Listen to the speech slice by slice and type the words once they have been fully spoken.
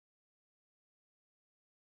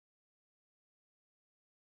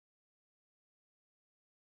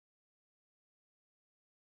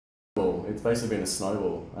snowball. It's basically been a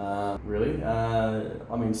snowball, really.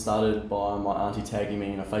 I mean, started by my auntie tagging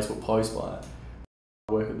me in a Facebook post by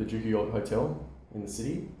I work at the Duke York Hotel in the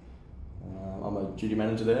city. I'm a duty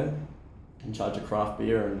manager there, in charge of craft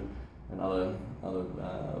beer and other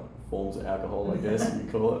forms of alcohol, I guess you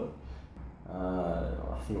could call it.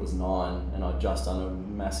 I think it was 9, and I'd just done a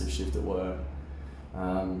massive shift at work.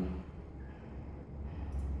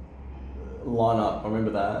 Lineup, I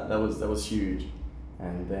remember that was huge.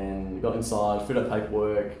 And then we got inside, filled out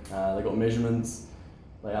paperwork. They got measurements.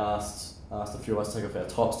 They asked a few of us to take off our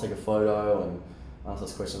tops, take a photo, and asked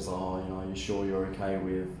us questions like, "Oh, are you sure you're okay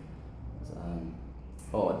with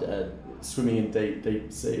swimming in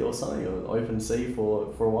deep sea or something, or open sea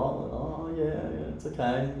for a while?" And, "Oh yeah, it's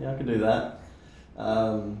okay. Yeah, I can do that."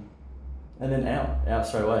 And then out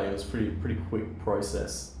straight away. It was pretty quick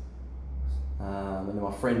process. And then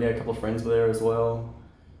my friend, a couple of friends were there as well.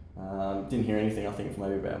 Didn't hear anything, I think, for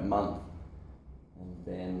maybe about a month. And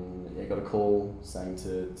then got a call saying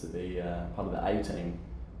to be part of the A team,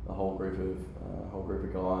 the whole group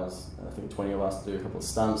of guys. I think 20 of us to do a couple of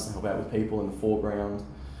stunts to help out with people in the foreground.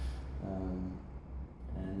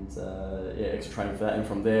 Extra training for that. And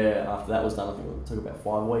from there, after that was done, I think it took about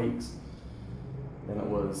 5 weeks. Then it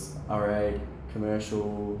was RA,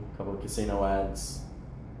 commercial, a couple of casino ads.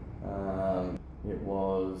 It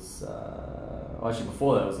was, actually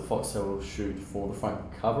before that it was the Foxtel shoot for the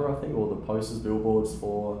front cover, I think, or the posters, billboards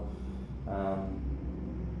for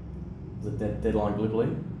the Deadline Gallipoli.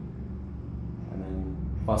 And then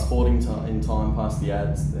fast forwarding in time past the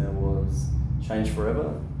ads, there was Change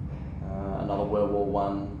Forever, another World War I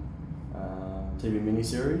TV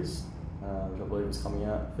miniseries, which I believe was coming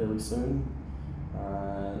out fairly soon.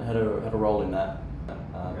 And I had a role in that,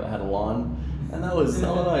 but I had a line. And that was, I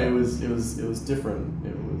don't know, it was different.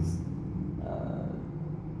 It was,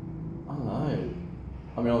 I don't know.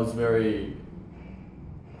 I mean, I was very,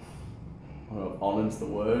 I don't know if honoured's the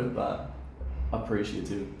word, but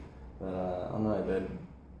appreciative. That I know that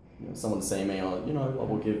someone to see me, I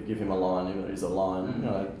will give him a line, even though it's a line.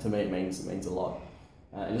 To me it means a lot.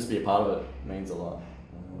 And just be a part of it means a lot.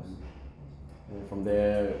 And from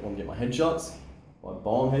there, I want to get my headshots, like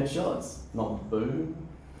bomb headshots, not boom.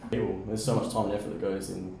 There's so much time and effort that goes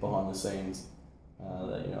in behind the scenes that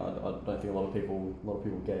I don't think a lot of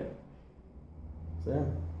people get. So yeah,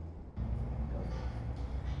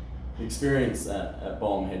 the experience at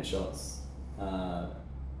Bomb Headshots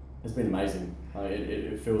has been amazing.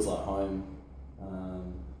 It feels like home.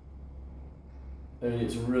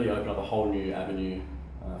 It's really opened up a whole new avenue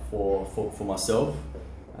for myself.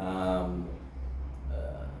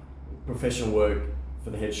 Professional work for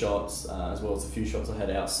the headshots, as well as a few shots I had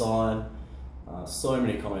outside. So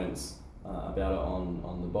many comments about it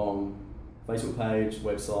on the Bomb Facebook page,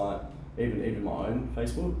 website, even my own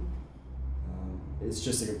Facebook. It's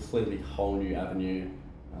just a completely whole new avenue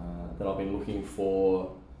that I've been looking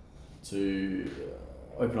for to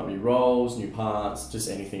open up new roles, new parts, just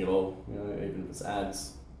anything at all. Even if it's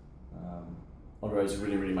ads. Andre's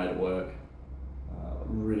really made it work.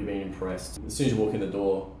 Really been impressed. As soon as you walk in the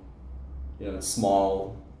door,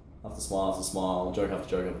 smile after smile after smile, joke after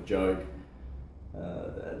joke after joke. I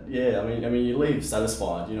mean, you leave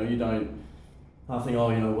satisfied. You don't think,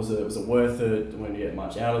 was it worth it? When you get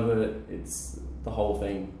much out of it, it's the whole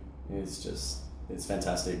thing is it's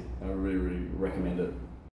fantastic. I really recommend it.